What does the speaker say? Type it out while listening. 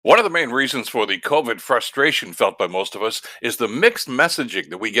One of the main reasons for the COVID frustration felt by most of us is the mixed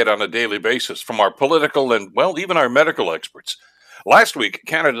messaging that we get on a daily basis from our political and, well, even our medical experts. Last week,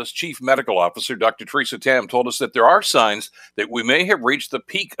 Canada's Chief Medical Officer, Dr. Theresa Tam, told us that there are signs that we may have reached the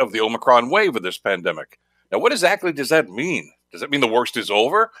peak of the Omicron wave of this pandemic. Now, what exactly does that mean? Does that mean the worst is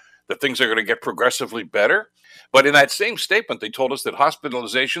over? That things are going to get progressively better? But in that same statement, they told us that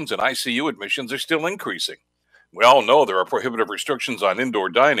hospitalizations and ICU admissions are still increasing. We all know there are prohibitive restrictions on indoor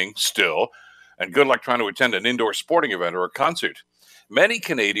dining still, and good luck trying to attend an indoor sporting event or a concert. Many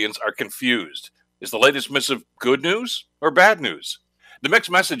Canadians are confused. Is the latest missive good news or bad news? The mixed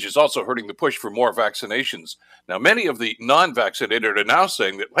message is also hurting the push for more vaccinations. Now, many of the non vaccinated are now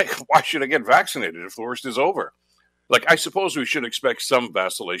saying that, like, why should I get vaccinated if the worst is over? Like, I suppose we should expect some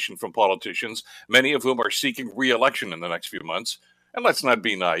vacillation from politicians, many of whom are seeking re election in the next few months. And let's not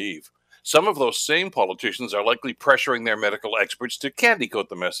be naive. Some of those same politicians are likely pressuring their medical experts to candy coat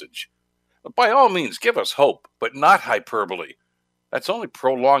the message. But by all means, give us hope, but not hyperbole. That's only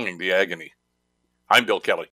prolonging the agony. I'm Bill Kelly.